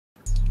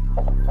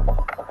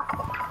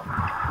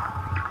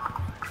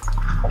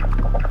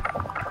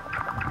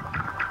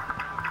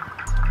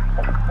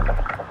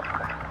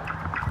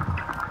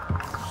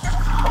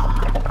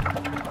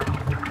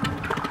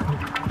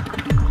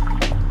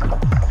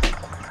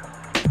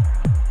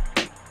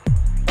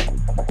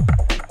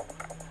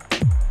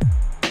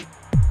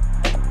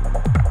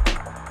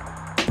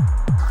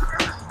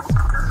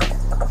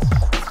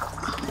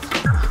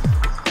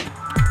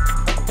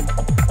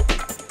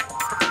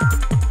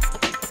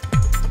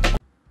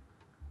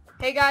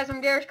Hey guys,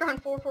 I'm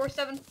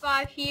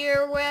GarishGrun4475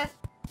 here with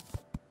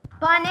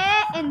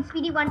Bonnet and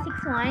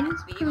Speedy161.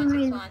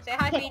 Speedy161. Say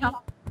hi, Speedy.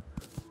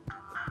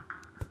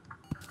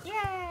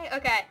 Yay!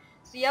 Okay,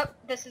 so yep,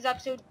 this is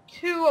episode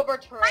 2 of our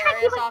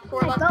Terraria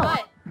softcore Let's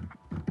Play.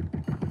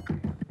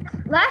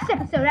 Last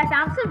episode, I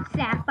found some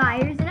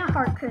sapphires and a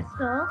heart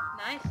crystal.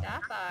 Nice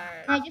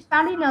sapphire. And I just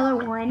found another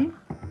one.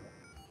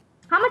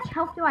 How much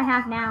health do I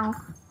have now?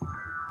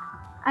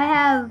 I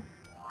have...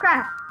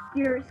 Crap,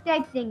 your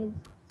skag thing is...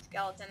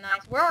 Skeleton,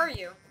 nice. Where are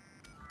you?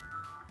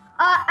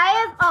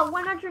 I have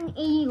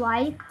 180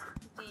 life.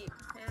 Deep.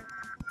 Yeah.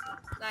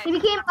 Nice. It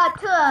became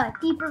to a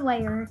deeper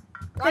layer.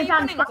 Why are you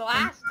putting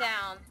glass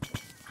down?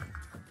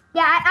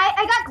 Yeah,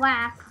 I got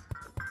glass.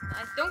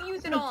 Nice. Don't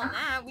use it all on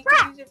that. We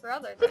can use it for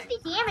other things.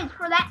 60 damage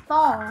for that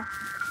fall.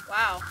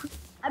 Wow.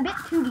 A bit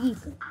too deep.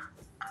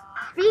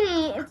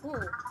 Speedy.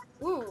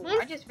 Ooh,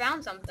 I just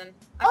found something.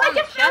 I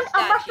just found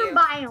a mushroom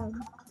biome.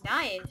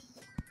 Nice.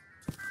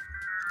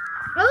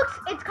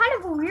 It's kind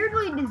of a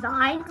weirdly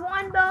designed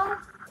one though.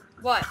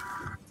 What?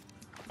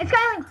 It's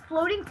kind of like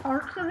floating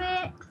parts of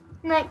it,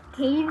 and like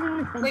caves in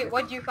the center. Wait,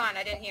 what'd you find?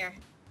 I didn't hear.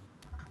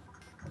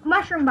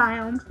 Mushroom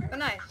biome. Oh,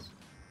 nice.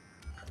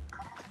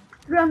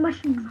 Real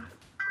mushroom.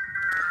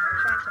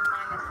 I'm trying to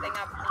mine this thing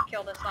up and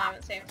kill the slime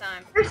at the same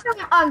time. There's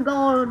some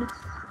gold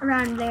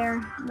around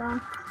there though.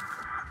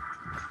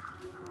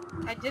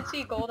 I did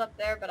see gold up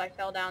there, but I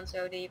fell down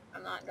so deep.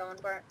 I'm not going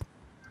for it.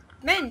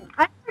 Man,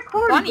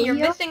 Bunny, you're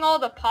missing all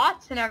the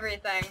pots and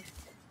everything.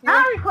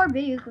 I don't record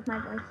videos with my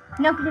voice.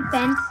 No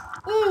defense.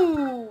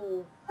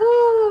 Ooh.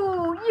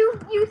 Ooh,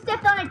 you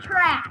stepped on a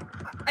trap.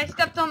 I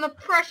stepped on the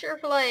pressure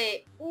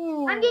plate.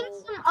 Ooh. I'm getting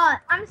some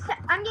I'm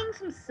getting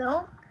some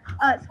silk,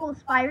 school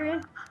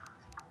spider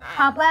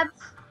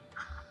cobwebs,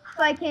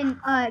 so I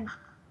can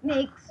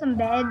make some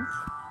beds.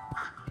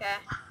 Okay.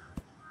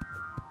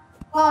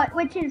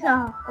 Which is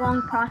a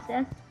long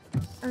process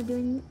of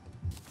doing it.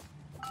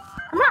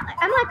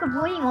 I'm like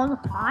avoiding all the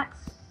pots.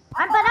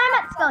 But I'm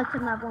at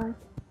skeleton level.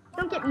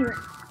 Don't get me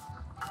wrong.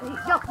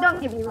 Don't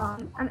get me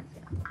wrong. I'm at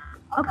skeleton.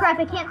 Oh crap!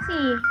 I can't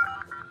see.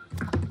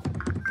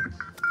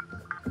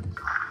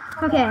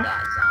 Okay.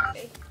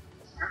 Zombie.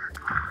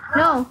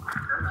 No.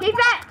 Cave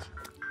bat.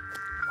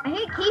 I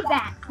hate cave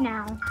bats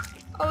now.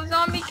 Oh,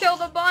 zombie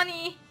killed a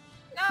bunny.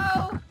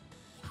 No.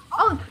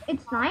 Oh,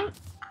 it's night.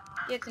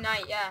 It's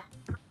night. Yeah.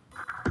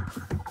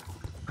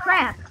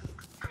 Crap.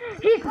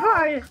 He's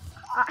part of...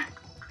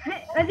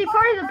 is he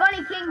part of the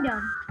bunny kingdom?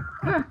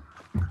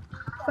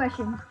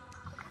 Question.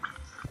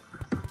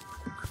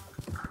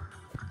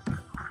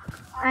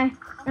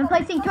 I'm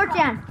placing torch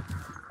down.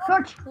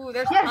 Torch. Ooh,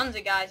 there's tons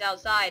of guys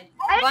outside.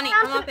 Bunny,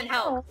 come up and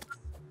help.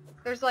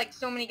 There's like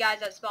so many guys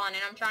that spawn,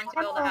 and I'm trying to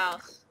build a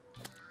house.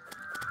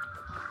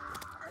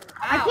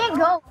 Ow. I can't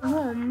go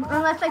home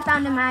unless I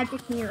found a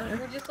magic mirror.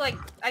 We're just like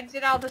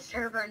exit out of the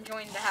server and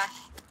join back.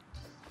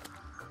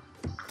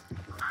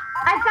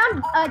 I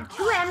found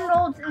 2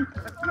 emeralds and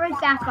 3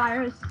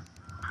 sapphires.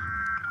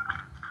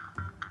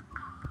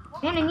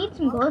 Man, I need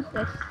some glow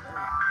sticks.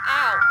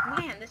 Ow,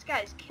 man, this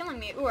guy is killing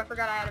me. Ooh, I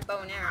forgot I had a bow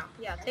and arrow.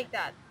 Yeah, take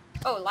that.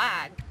 Oh,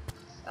 lag.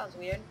 That was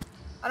weird.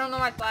 I don't know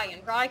why it's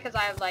lagging. Probably because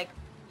I have like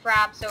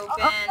fraps open.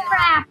 Oh,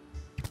 crap!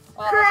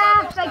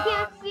 Crap! I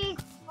can't see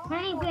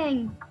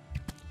anything.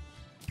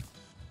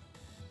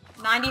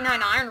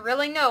 99 iron?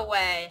 Really? No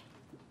way.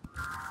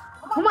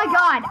 Oh my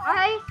god!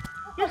 I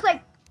just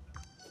like.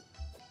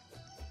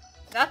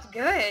 That's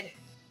good.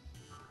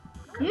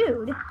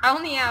 Dude. I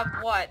only have,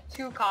 what,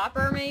 2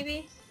 copper,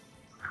 maybe?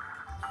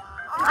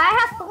 I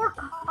have 4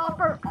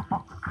 copper.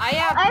 I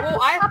have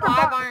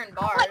 5 iron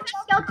bars. Like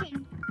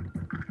skeleton.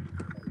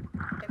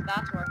 If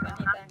that's worth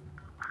anything.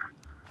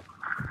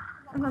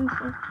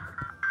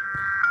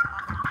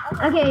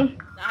 Okay.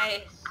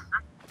 Nice.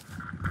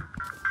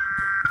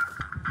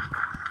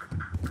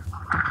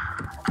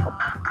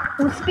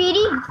 Oh,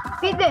 Speedy,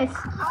 feed this.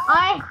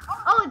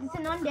 Oh, it's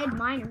an undead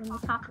miner in the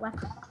top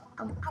left.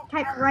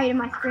 Type right in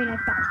my screen. I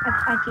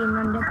see an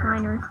undead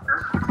miner.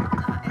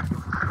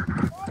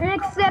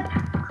 Except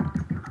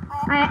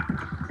I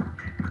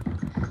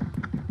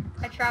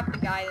trapped the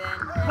guy then.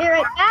 Be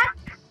right back.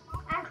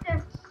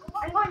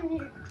 I'm going to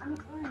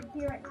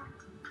be right back.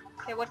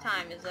 Okay, what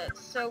time is it?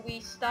 So we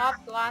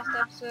stopped last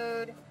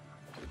episode.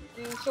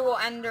 So we'll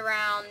end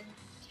around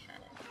 10.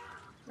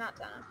 Not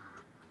 10.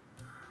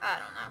 I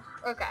don't know.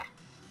 Okay.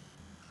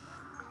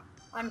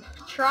 I'm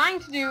trying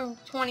to do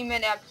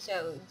 20-minute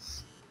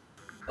episodes,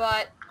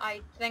 but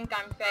I think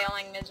I'm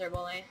failing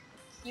miserably.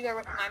 Either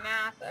with my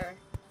math or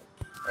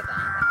with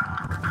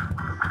anything.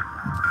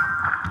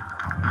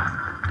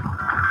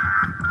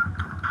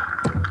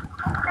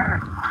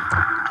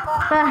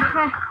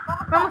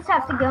 I almost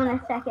have to go in a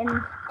second.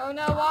 Oh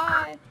no,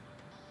 why?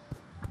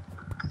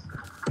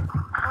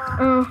 I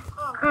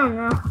don't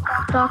know.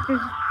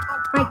 Doctors.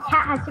 My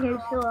cat has to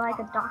go to like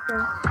a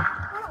doctor.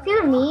 It's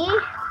either me,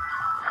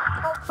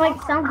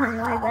 like something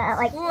like that.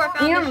 Like, Ooh, I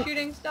found a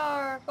shooting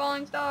star,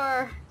 falling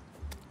star.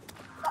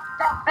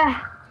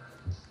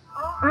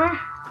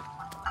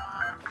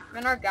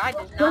 And our guy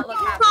does not look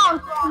happy down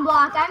there.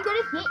 Block. I'm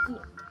gonna get you.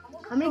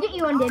 I'm gonna get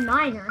you on the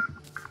miner.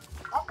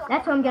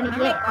 That's what I'm gonna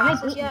get. I'm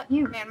gonna get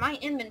you. Man, my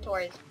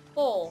inventory is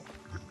full.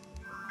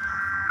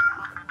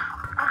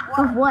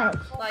 Of what?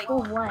 Like, For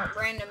what?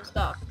 random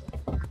stuff.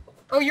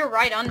 Oh, you're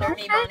right under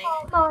me, Bunny.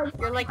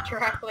 You're like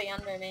directly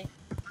under me.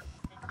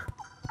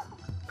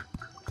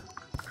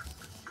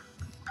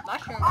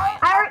 Mushroom.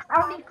 I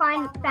already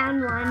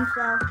found one,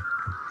 so.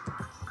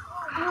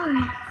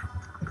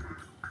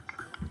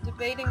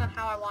 Debating on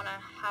how I want to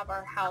have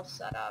our house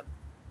set up.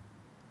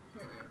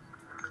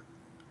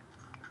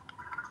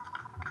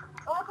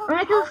 I'm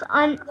gonna kill this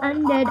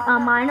undead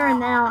miner,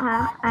 and then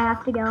I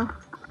have to go.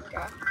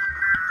 Okay.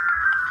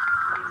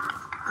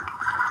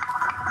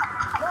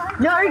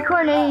 Don't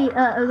record any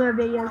other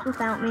videos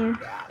without me.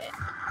 Got it.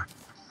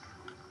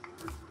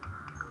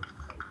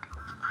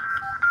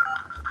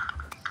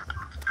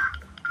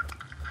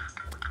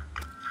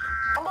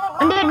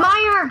 Undead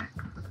miner!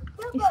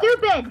 You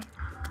stupid!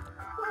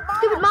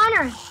 Stupid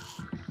miner!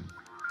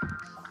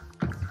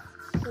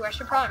 Ooh, I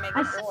should probably make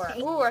a door.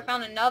 Ooh, I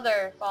found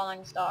another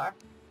falling star.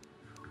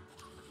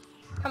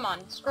 Come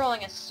on,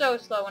 scrolling is so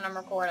slow when I'm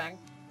recording.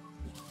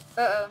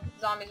 Uh-oh,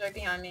 zombies right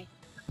behind me.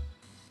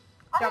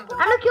 Jumping.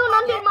 I'm gonna kill an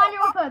undead miner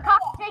with a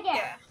cop. Take it!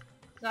 Yeah.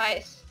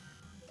 Nice.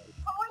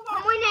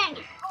 I'm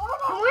winning!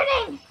 I'm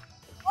winning!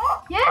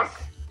 Yes!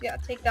 Yeah,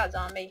 take that,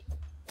 zombie.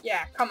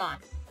 Yeah, come on.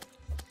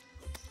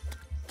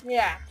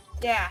 Yeah,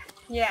 yeah,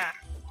 yeah.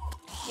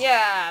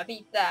 Yeah,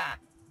 beat that.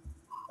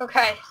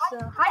 Okay, so...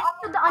 I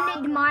killed the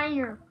undead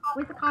miner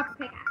with a copper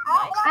pickaxe.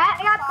 Nice. I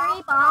got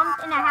 3 bombs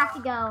and I have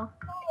to go.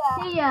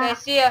 See ya. Okay,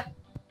 see ya.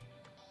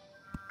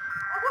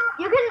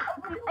 You can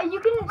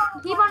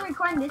keep on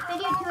recording this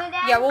video too then.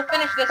 Yeah, we'll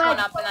finish this one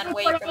up and then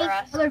wait for the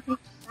rest. Other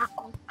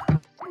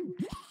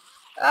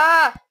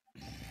Ah!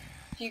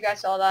 You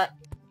guys saw that.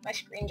 My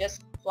screen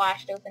just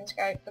flashed open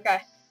Skype.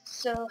 Okay,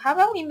 so how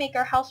about we make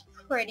our house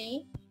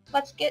pretty?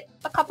 Let's get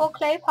a couple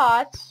clay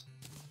pots.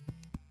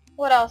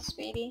 What else,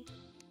 Speedy?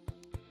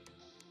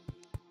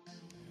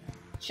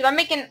 Should I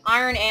make an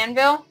iron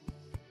anvil?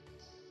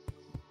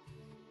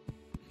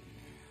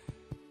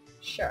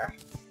 Sure.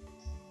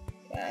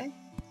 Okay.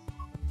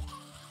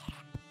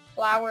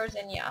 Flowers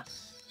and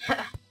yes.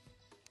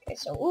 Okay,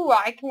 so, ooh,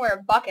 I can wear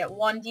a bucket.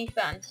 1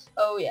 defense.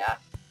 Oh, yeah.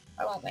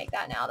 I won't make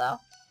that now, though.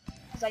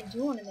 Because I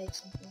do want to make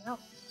something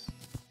else.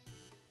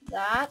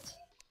 That.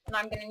 And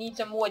I'm going to need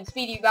some wood.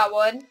 Speedy, you got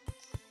wood?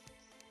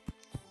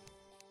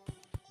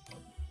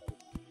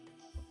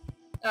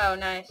 Oh,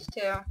 nice,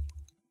 too.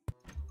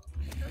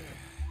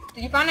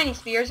 Did you find any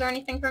spears or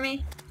anything for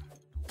me?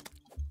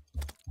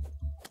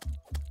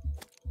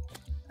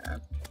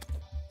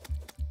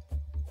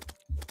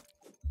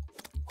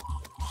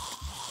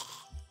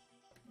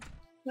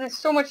 It's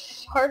so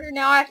much harder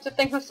now. I have to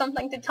think of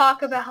something to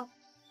talk about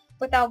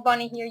without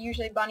Bunny here.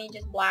 Usually Bunny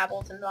just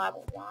blabbles and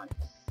blabbles on.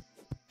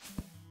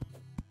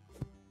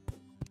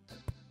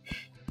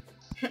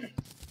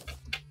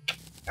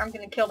 I'm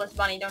gonna kill this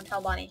bunny. Don't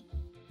tell Bunny.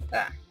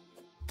 Ah.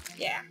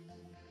 Yeah.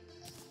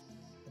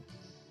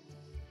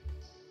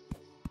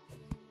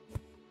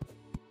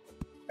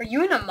 Are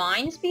you in a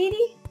mine,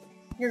 Speedy?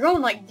 You're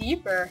going like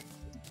deeper.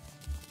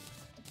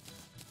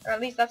 Or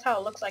at least that's how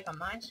it looks like on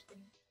my screen.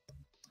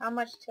 How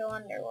much till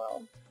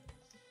Underworld?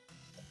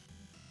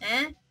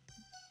 Eh?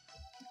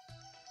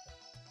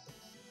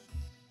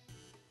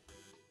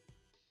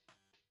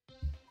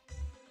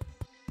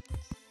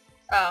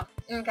 Oh,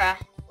 okay.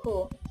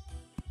 Cool.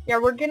 Yeah,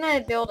 we're gonna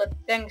build a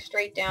thing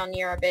straight down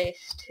near our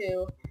base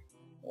too.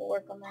 We'll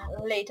work on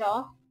that later.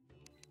 So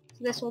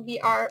this will be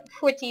our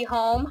footy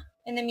home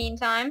in the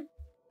meantime.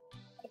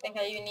 I think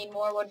I even need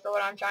more wood for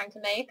what I'm trying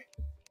to make.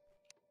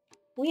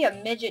 We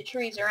have midget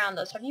trees around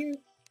us. Have you,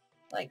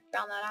 like,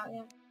 found that out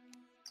yet?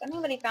 Has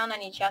anybody found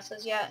any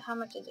chests yet? How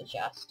much is a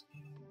chest?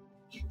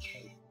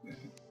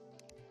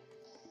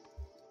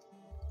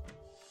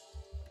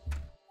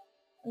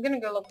 I'm gonna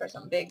go look for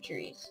some big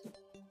trees.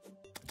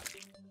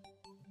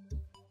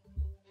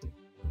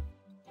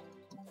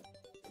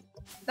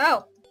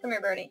 No! Come here,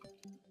 birdie.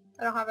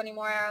 I don't have any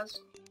more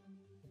arrows.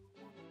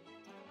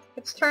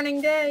 It's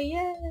turning day,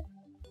 yeah!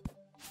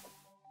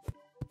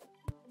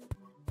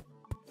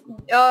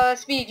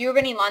 Speed, do you have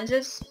any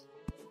lenses?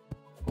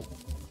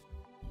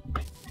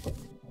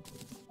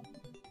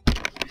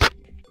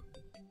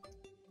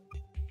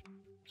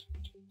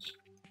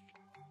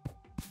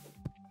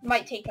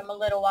 Might take him a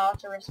little while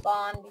to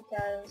respond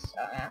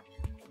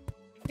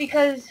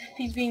because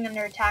he's being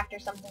under attack or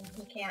something.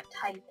 He can't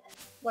type.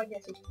 Well, I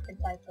guess he could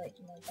type, but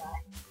he might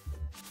die.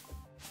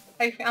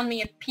 Have you found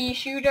me a pea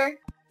shooter?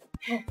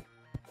 I'm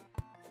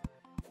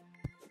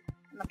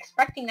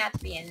expecting that to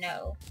be a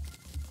no.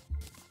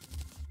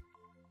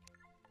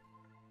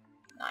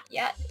 Not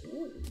yet.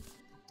 Ooh.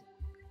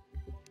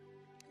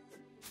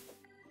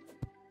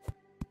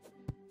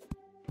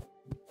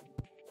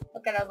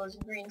 Look at all those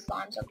green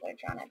slimes up there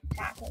trying to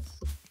attack us.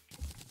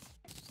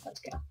 Let's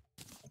go.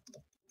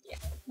 Yeah.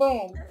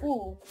 Boom.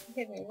 Ooh.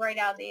 Hit me right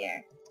out of the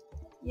air.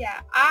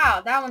 Yeah.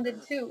 Ow. That one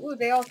did too. Ooh,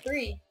 they all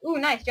three. Ooh,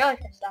 nice.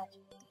 Jellyfish statue.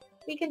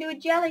 We can do a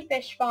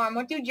jellyfish farm.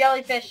 What do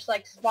jellyfish,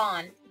 like,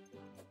 spawn?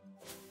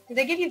 Do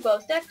they give you glow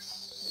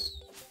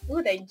sticks?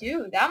 Ooh, they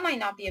do. That might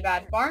not be a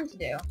bad farm to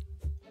do.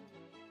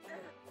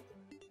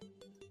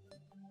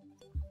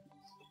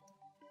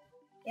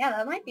 Yeah,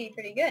 that might be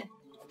pretty good.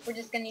 We're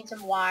just gonna need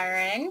some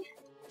wiring.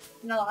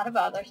 And a lot of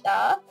other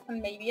stuff.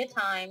 And maybe a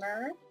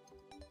timer.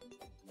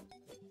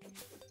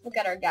 Look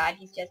at our guy.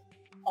 He's just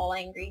all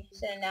angry,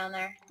 sitting down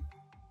there.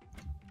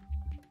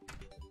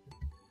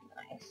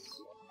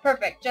 Nice.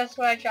 Perfect. Just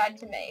what I tried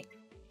to make.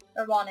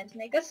 Or wanted to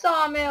make. A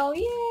sawmill.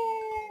 Yay!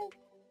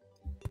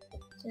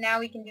 So now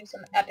we can do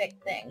some epic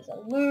things. A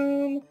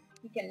loom.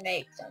 We can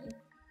make some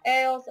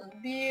ale, some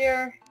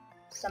beer,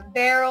 some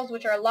barrels,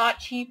 which are a lot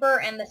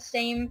cheaper and the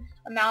same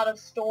amount of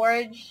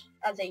storage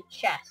as a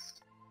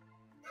chest.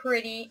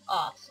 Pretty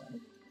awesome.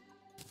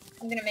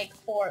 I'm gonna make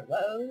 4 of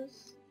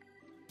those.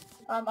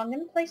 I'm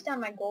gonna place down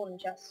my golden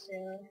chest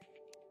soon.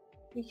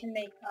 We can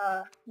make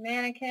a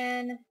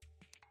mannequin,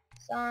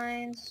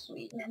 signs,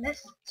 sweet. Man,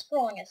 this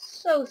scrolling is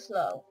so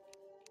slow.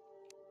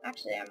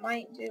 Actually, I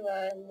might do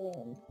a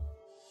loom.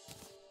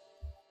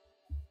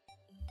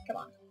 Come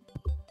on.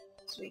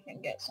 So we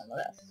can get some of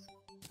this.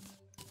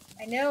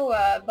 I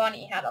know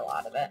Bunny had a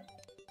lot of it.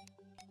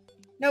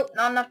 Nope,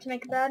 not enough to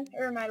make a bed.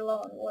 Or am I low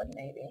on wood,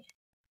 maybe?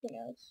 Who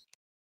knows?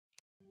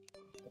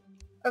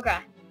 Okay.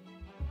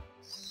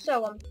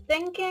 So I'm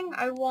thinking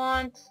I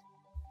want...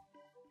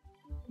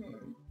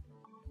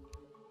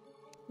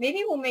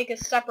 Maybe we'll make a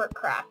separate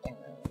crafting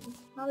room.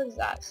 How does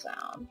that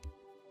sound?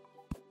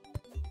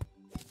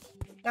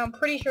 Now I'm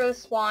pretty sure the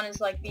spawn is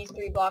like these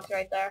 3 blocks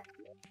right there.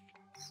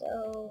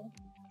 So...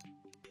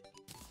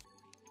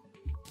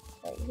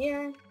 right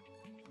here.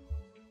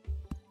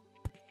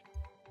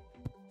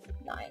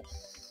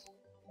 Nice.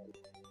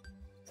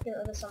 Let's get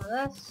rid of some of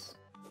this.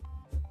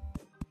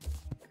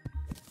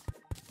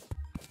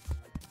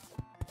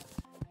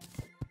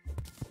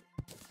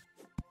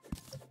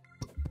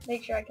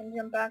 Make sure I can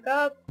jump back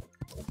up.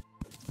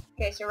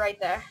 Okay, so right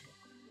there.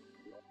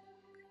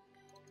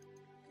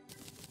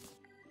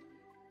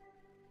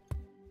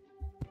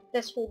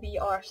 This will be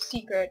our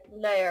secret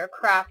lair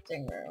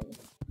crafting room.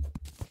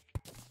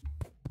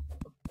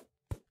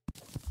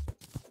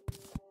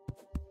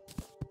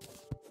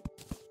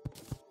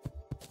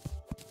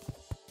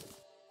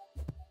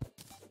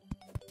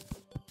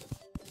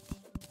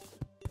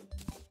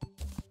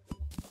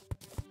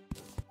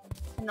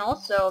 And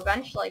also,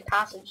 eventually,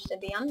 passage to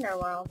the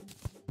underworld.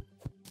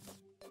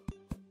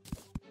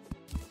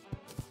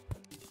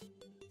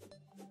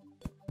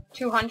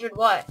 $200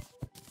 what?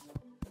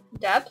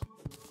 Depth?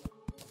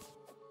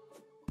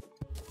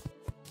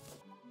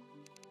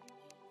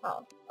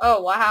 Oh.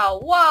 Oh,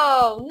 wow.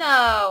 Whoa!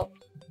 No!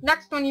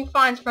 Next one you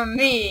find's from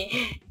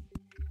me!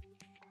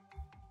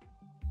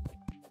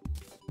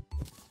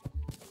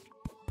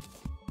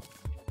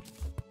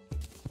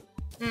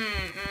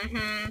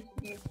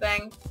 You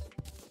think?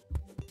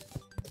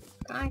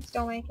 Can I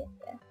still make it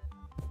there?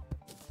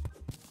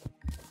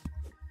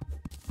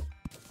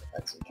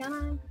 Let's see, can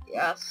I?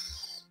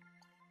 Yes.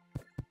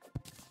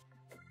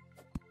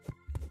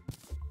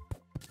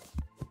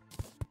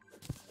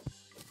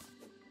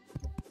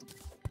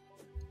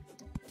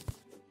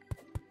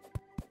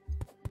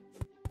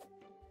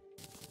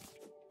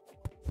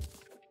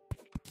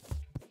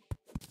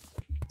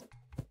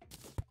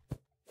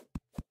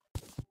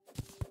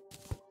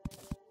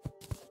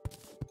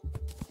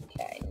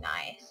 Okay,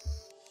 nice.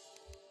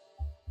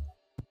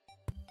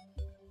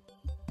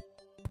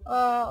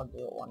 I'll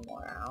do one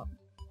more out.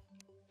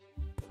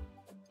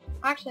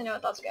 Actually, no,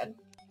 that's good.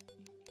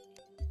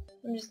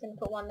 I'm just gonna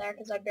put one there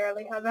because I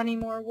barely have any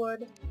more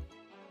wood.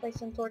 Place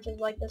some torches,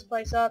 light this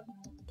place up.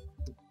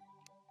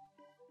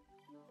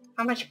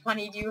 How much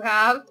money do you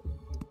have?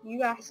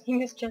 You asking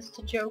this just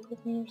to joke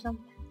with me or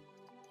something?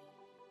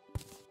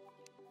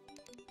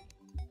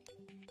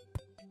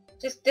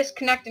 Just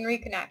disconnect and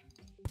reconnect.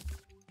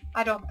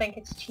 I don't think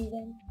it's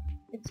cheating.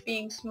 It's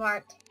being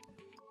smart.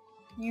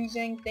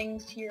 Using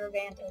things to your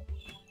advantage.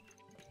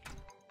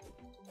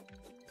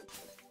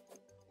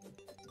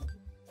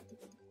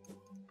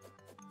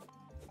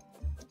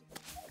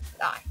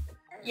 Die.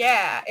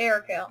 Yeah, air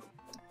kill.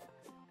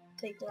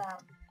 Take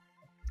that.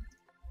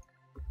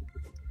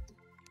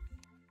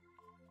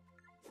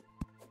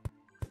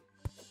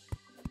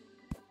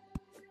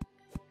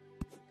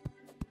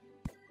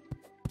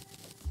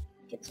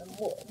 Get some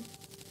wood.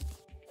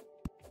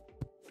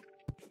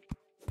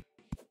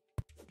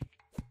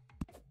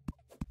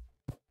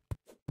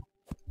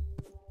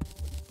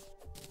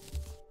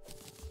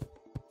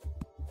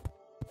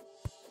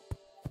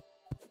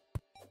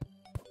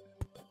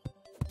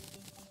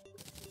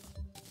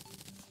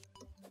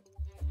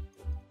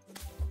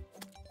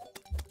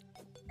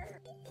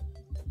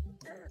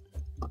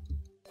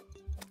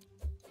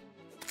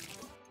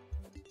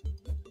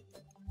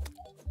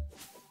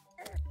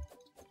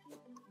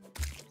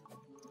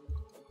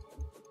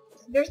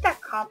 There's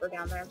that copper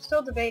down there. I'm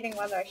still debating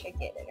whether I should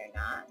get it or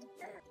not.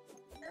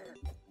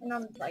 And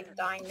I'm like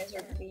dying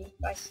miserably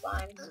by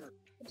slimes,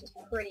 which is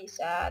pretty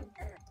sad.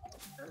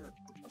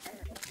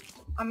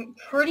 I'm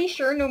pretty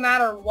sure no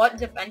matter what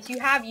defense you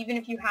have, even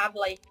if you have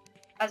like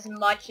as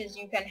much as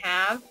you can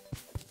have,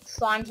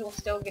 slimes will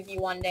still give you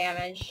 1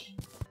 damage.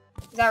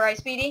 Is that right,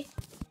 Speedy?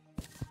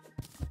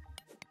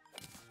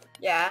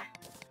 Yeah.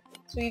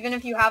 So even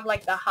if you have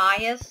like the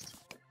highest,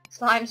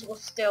 slimes will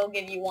still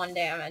give you 1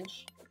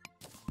 damage.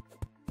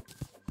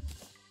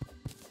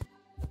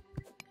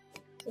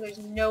 So there's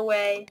no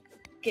way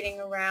getting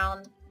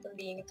around from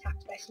being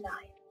attacked by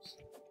slimes.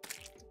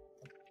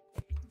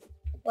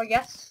 Well, I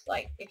guess,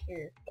 like, if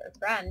you're their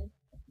friend.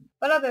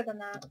 But other than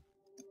that...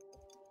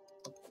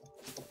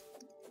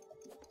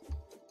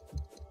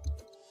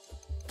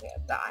 yeah,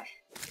 die.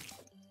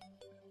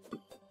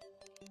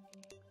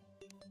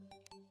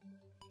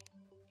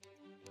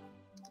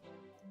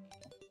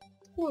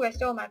 Ooh, I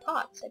stole my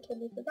pots. I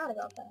totally forgot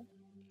about that.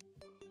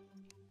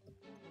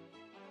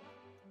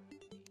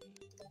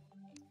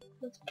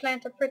 Let's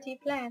plant a pretty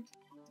plant.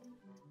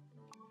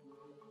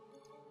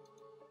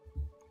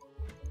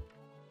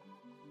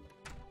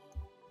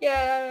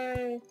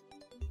 Yay!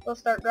 They'll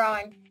start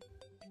growing.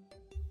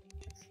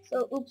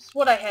 So, oops,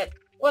 what I hit?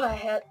 What I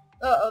hit?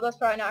 Uh-oh, that's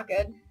probably not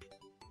good.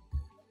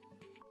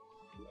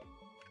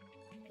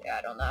 Yeah,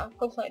 I don't know.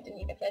 Hopefully I didn't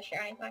eat a fish or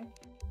anything.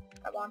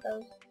 I want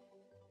those.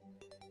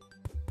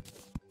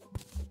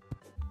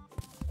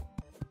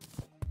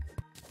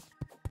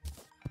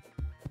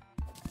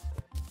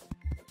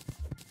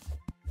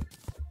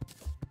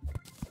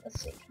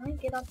 Let's see, can I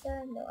get up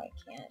there? No, I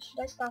can't. Should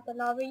I stop the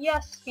lava?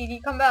 Yes, Speedy,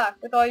 come back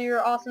with all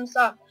your awesome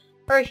stuff.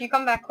 Hurry, if you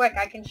come back quick,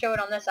 I can show it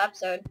on this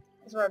episode,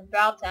 because we're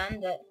about to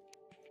end it.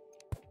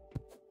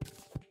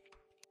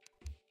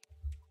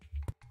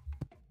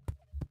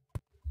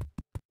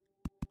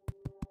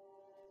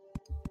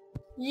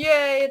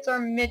 Yay, it's our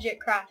midget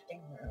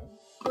crafting room.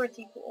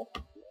 Pretty cool.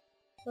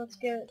 So let's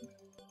get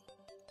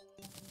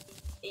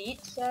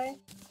 8, say?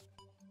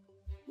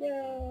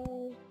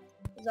 Yay.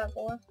 Is that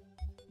 4?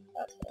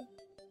 That's 4.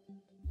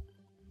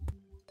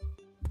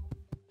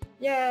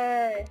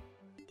 Yay!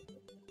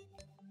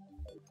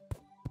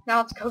 Now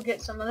let's go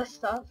get some of this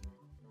stuff.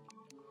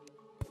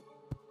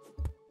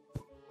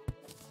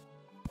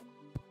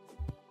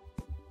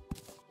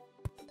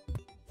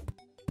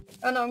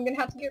 Oh no, I'm gonna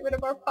have to get rid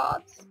of our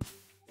pots.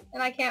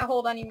 And I can't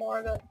hold any more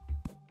of it.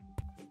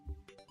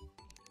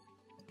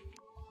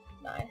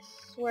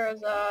 Nice.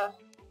 Where's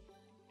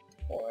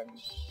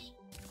forge?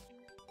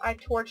 I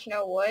torch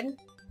no wood.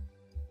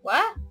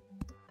 What?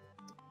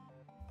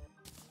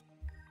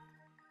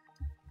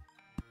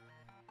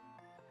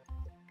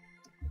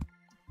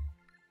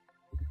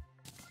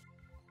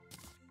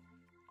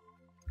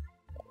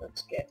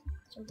 Let's get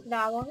some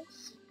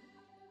flowers.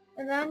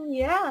 And then,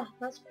 yeah,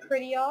 that's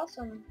pretty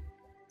awesome.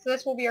 So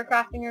this will be our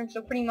crafting room,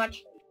 so pretty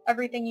much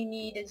everything you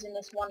need is in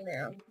this one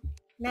room.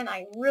 Man,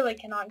 I really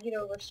cannot get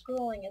over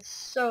scrolling. It's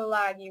so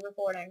laggy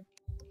recording.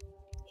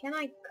 Can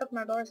I cook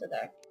my bars in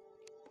there?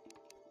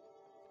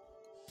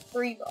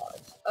 3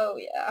 bars. Oh,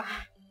 yeah.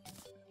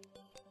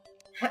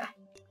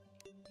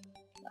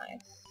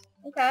 Nice.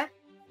 Okay.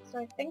 So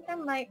I think I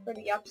might, for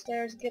the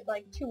upstairs, get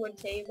like 2 wood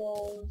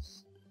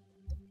tables.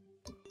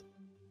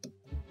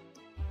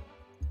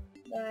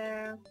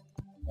 There.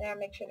 There,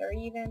 make sure they're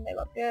even. They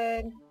look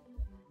good.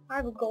 I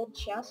have a gold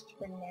chest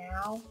for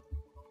now.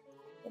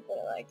 We'll put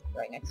it like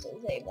right next to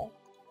the table.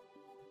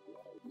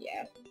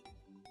 Yeah.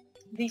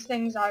 These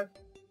things I have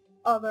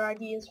other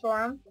ideas for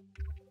them.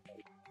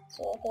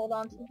 So we'll hold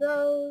on to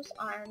those.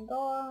 Iron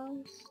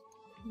bars.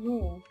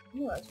 Ooh, I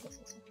was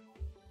missing something.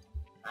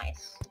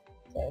 Nice.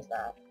 There's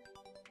that.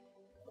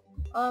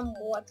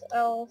 What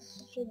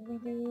else should we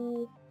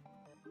do?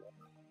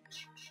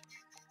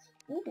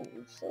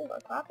 Ooh, silver,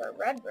 copper,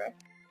 red brick.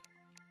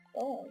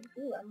 Oh,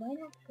 ooh, I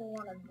might actually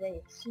want a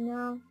vase, you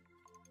know?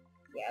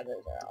 Yeah,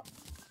 those are awesome.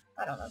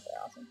 I don't know if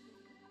they're awesome.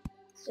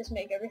 Let's just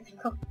make everything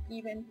look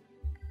even.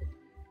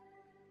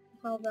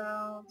 How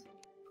about...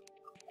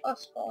 oh,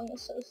 scrolling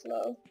is so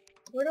slow.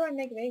 Where do I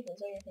make vases?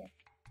 Oh, you're here.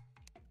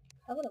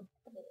 How about a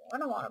bowl? I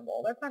don't want a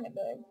bowl, they're kind of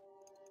big.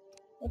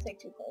 We'll take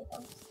 2 clay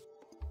pots.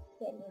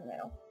 Put them in the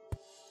middle.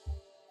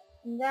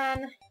 And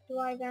then, do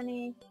I have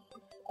any...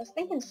 I was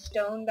thinking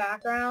stone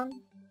background.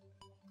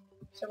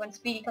 So when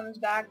Speedy comes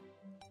back,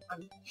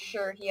 I'm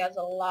sure he has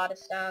a lot of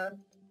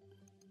stone.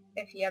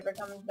 If he ever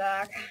comes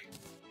back.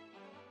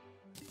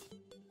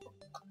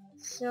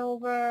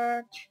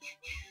 Silver.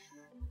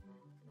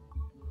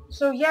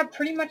 So yeah,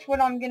 pretty much what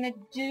I'm gonna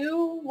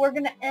do, we're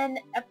gonna end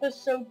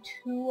episode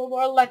 2 of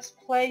our Let's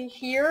Play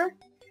here.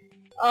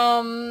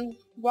 While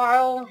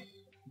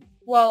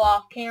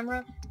off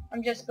camera,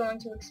 I'm just going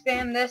to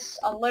expand this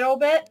a little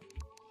bit.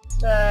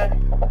 The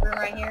room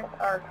right here,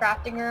 our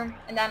crafting room,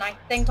 and then I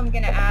think I'm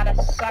gonna add a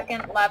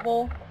 2nd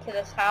level to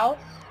this house.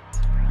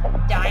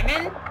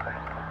 Diamond?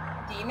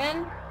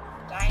 Demon?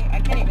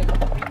 I can't even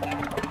read that.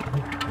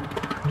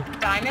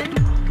 Diamond?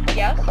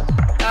 Yes.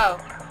 Oh,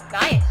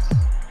 nice.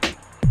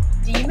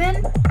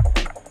 Demon?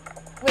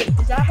 Wait,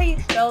 is that how you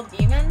spell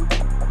demon?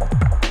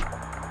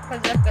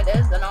 Because if it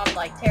is, then I'm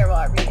like terrible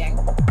at reading.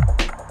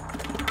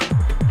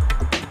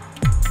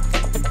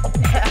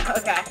 Yeah,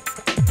 okay.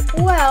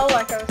 Well,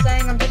 like I was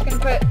saying, I'm just going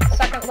to put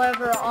second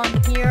lever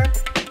on here,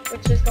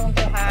 which is going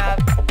to have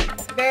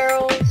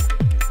barrels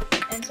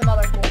and some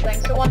other cool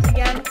things. So once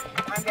again,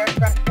 I'm Garrett's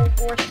friend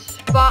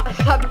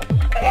 447.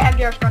 I'm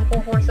Garrett's friend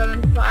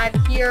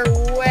 4475 here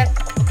with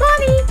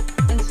Bonnie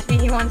and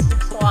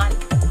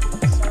Speedy161.